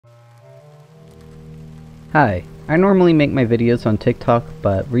Hi, I normally make my videos on TikTok,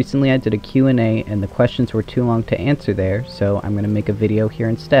 but recently I did a Q&A and the questions were too long to answer there, so I'm going to make a video here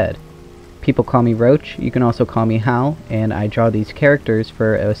instead. People call me Roach, you can also call me Hal, and I draw these characters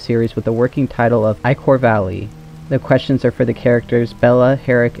for a series with the working title of Icor Valley. The questions are for the characters Bella,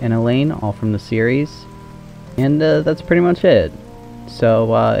 Herrick, and Elaine, all from the series. And that's pretty much it.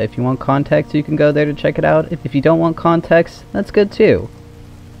 So if you want context, you can go there to check it out. If you don't want context, that's good too.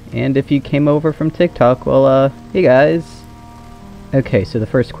 And if you came over from TikTok, well, hey guys. Okay, so the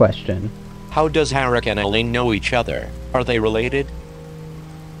first question. How does Herrick and Elaine know each other? Are they related?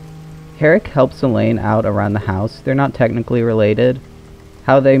 Herrick helps Elaine out around the house. They're not technically related.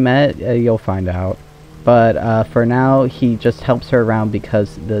 How they met, you'll find out. But for now, he just helps her around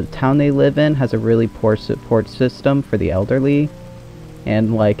because the town they live in has a really poor support system for the elderly.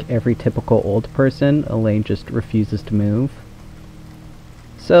 And like every typical old person, Elaine just refuses to move.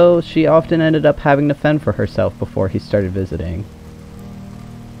 So she often ended up having to fend for herself before he started visiting.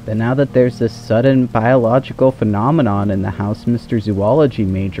 But now that there's this sudden biological phenomenon in the house, Mr. Zoology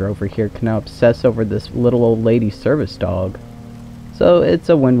major over here can now obsess over this little old lady service dog. So it's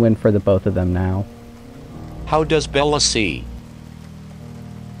a win-win for the both of them now. How does Bella see?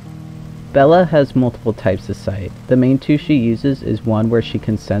 Bella has multiple types of sight. The main two she uses is one where she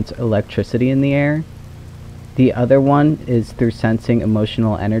can sense electricity in the air. The other one is through sensing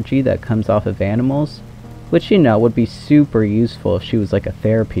emotional energy that comes off of animals, which you know would be super useful if she was like a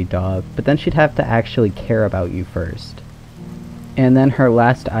therapy dog, but then she'd have to actually care about you first. And then her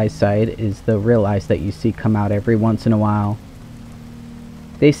last eyesight is the real eyes that you see come out every once in a while.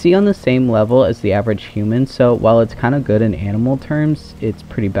 They see on the same level as the average human, so while it's kind of good in animal terms, it's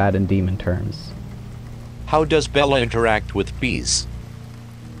pretty bad in demon terms. How does Bella interact with bees?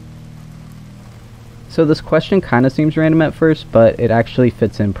 So this question kind of seems random at first, but it actually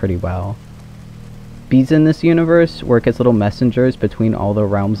fits in pretty well. Bees in this universe work as little messengers between all the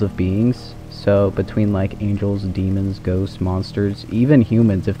realms of beings, so between like angels, demons, ghosts, monsters, even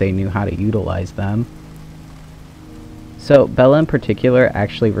humans if they knew how to utilize them. So Bella in particular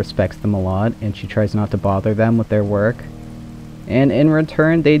actually respects them a lot, and she tries not to bother them with their work. And in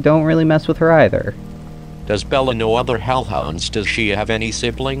return, they don't really mess with her either. Does Bella know other hellhounds? Does she have any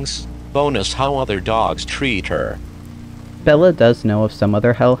siblings? Bonus, how other dogs treat her. Bella does know of some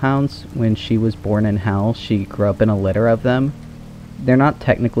other hellhounds. When she was born in hell, she grew up in a litter of them. They're not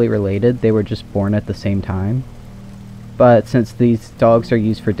technically related, they were just born at the same time. But since these dogs are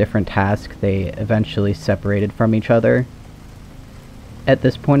used for different tasks, they eventually separated from each other. At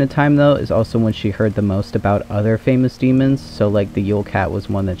this point in time though, is also when she heard the most about other famous demons, so like the Yule Cat was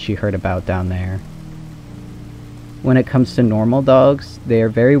one that she heard about down there. When it comes to normal dogs, they are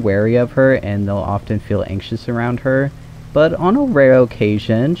very wary of her and they'll often feel anxious around her, but on a rare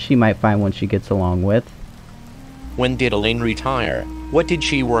occasion, she might find one she gets along with. When did Elaine retire? What did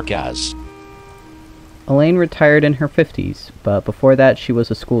she work as? Elaine retired in her 50s, but before that she was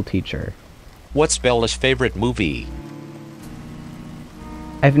a school teacher. What's Bella's favorite movie?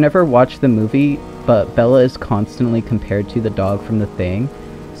 I've never watched the movie, but Bella is constantly compared to the dog from The Thing.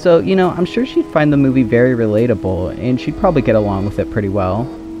 So, you know, I'm sure she'd find the movie very relatable, and she'd probably get along with it pretty well.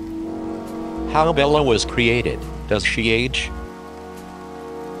 How Bella was created? Does she age?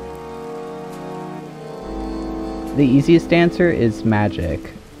 The easiest answer is magic.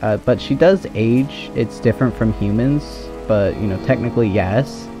 But she does age. It's different from humans, but, you know, technically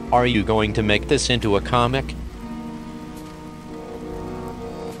yes. Are you going to make this into a comic?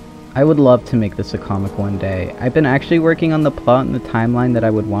 I would love to make this a comic one day. I've been actually working on the plot and the timeline that I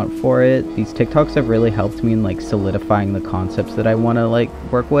would want for it. These TikToks have really helped me in like solidifying the concepts that I want to like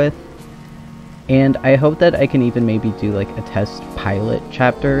work with. And I hope that I can even maybe do like a test pilot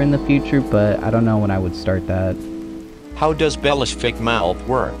chapter in the future, but I don't know when I would start that. How does Bella's fake mouth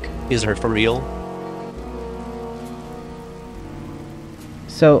work? Is her for real?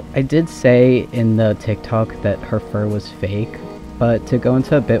 So I did say in the TikTok that her fur was fake. But to go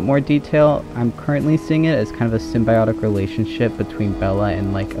into a bit more detail, I'm currently seeing it as kind of a symbiotic relationship between Bella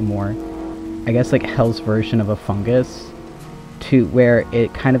and like a more, I guess like Hell's version of a fungus, to where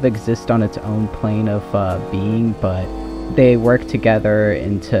it kind of exists on its own plane of being, but they work together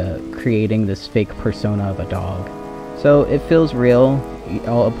into creating this fake persona of a dog. So it feels real,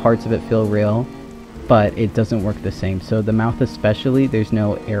 all parts of it feel real, but it doesn't work the same. So the mouth especially, there's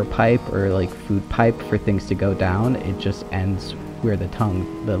no air pipe or like food pipe for things to go down, it just ends where the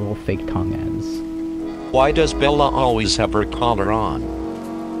little fake tongue ends. Why does Bella always have her collar on?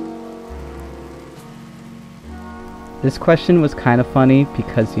 This question was kind of funny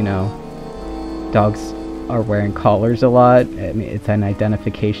because, you know, dogs are wearing collars a lot. I mean, it's an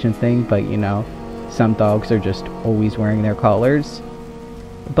identification thing, but, you know, some dogs are just always wearing their collars.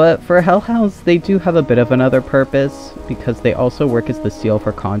 But for hellhounds, they do have a bit of another purpose, because they also work as the seal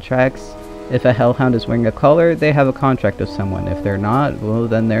for contracts. If a hellhound is wearing a collar, they have a contract with someone. If they're not, well,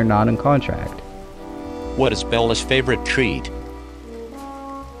 then they're not in contract. What is Bella's favorite treat?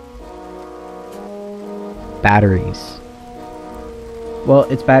 Batteries. Well,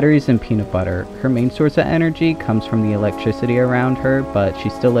 it's batteries and peanut butter. Her main source of energy comes from the electricity around her, but she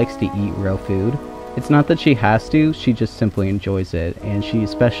still likes to eat real food. It's not that she has to, she just simply enjoys it, and she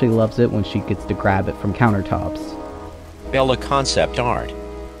especially loves it when she gets to grab it from countertops. Bella concept art.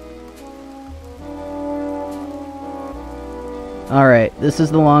 Alright, this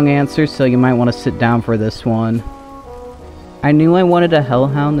is the long answer, so you might want to sit down for this one. I knew I wanted a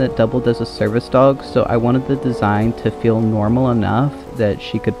hellhound that doubled as a service dog, so I wanted the design to feel normal enough that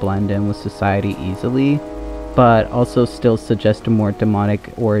she could blend in with society easily, but also still suggest a more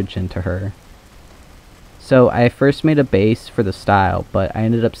demonic origin to her. So I first made a base for the style, but I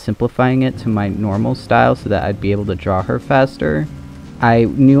ended up simplifying it to my normal style so that I'd be able to draw her faster. I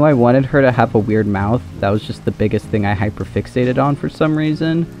knew I wanted her to have a weird mouth. That was just the biggest thing I hyperfixated on for some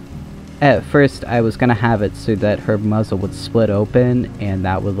reason. At first, I was gonna have it so that her muzzle would split open and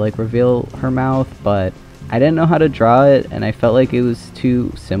that would like reveal her mouth, but I didn't know how to draw it and I felt like it was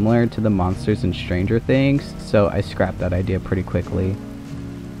too similar to the monsters in Stranger Things, so I scrapped that idea pretty quickly.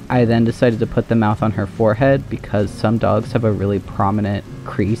 I then decided to put the mouth on her forehead because some dogs have a really prominent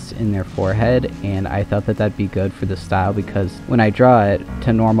crease in their forehead, and I thought that that'd be good for the style because when I draw it,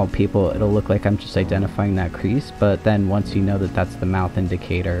 to normal people, it'll look like I'm just identifying that crease, but then once you know that that's the mouth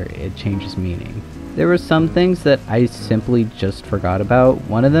indicator, it changes meaning. There were some things that I simply just forgot about,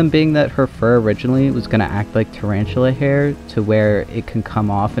 one of them being that her fur originally was going to act like tarantula hair to where it can come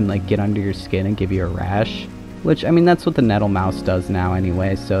off and like get under your skin and give you a rash. Which, I mean, that's what the nettle mouse does now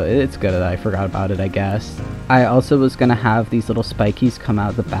anyway, so it's good that I forgot about it, I guess. I also was gonna have these little spikies come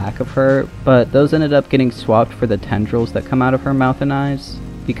out the back of her, but those ended up getting swapped for the tendrils that come out of her mouth and eyes.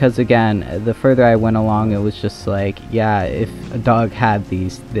 Because again, the further I went along, it was just like, yeah, if a dog had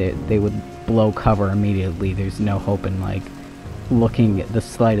these, they would blow cover immediately. There's no hope in, like, looking the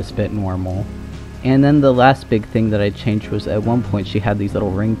slightest bit normal. And then the last big thing that I changed was at one point she had these little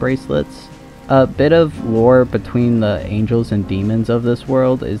ring bracelets. A bit of lore between the angels and demons of this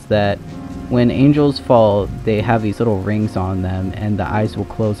world is that when angels fall, they have these little rings on them and the eyes will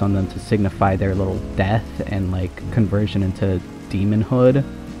close on them to signify their little death and like conversion into demonhood.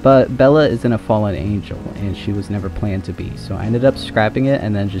 But Bella isn't a fallen angel and she was never planned to be, so I ended up scrapping it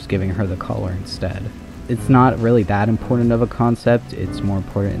and then just giving her the collar instead. It's not really that important of a concept, it's more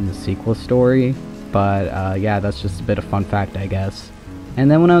important in the sequel story, but yeah, that's just a bit of fun fact, I guess. And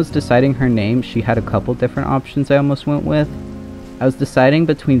then when I was deciding her name, she had a couple different options I almost went with. I was deciding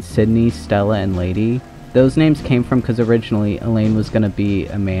between Sydney, Stella, and Lady. Those names came from because originally Elaine was going to be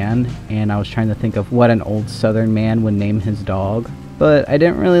a man, and I was trying to think of what an old southern man would name his dog. But I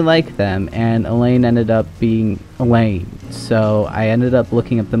didn't really like them, and Elaine ended up being Elaine. So I ended up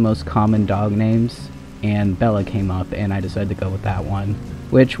looking up the most common dog names, and Bella came up, and I decided to go with that one.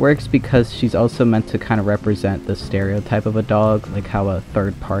 Which works because she's also meant to kind of represent the stereotype of a dog, like how a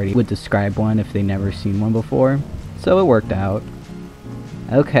third party would describe one if they never seen one before. So it worked out.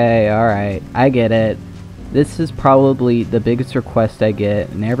 Okay, alright, I get it. This is probably the biggest request I get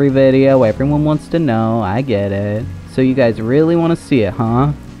in every video, everyone wants to know, I get it. So you guys really want to see it,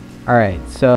 huh? Alright, so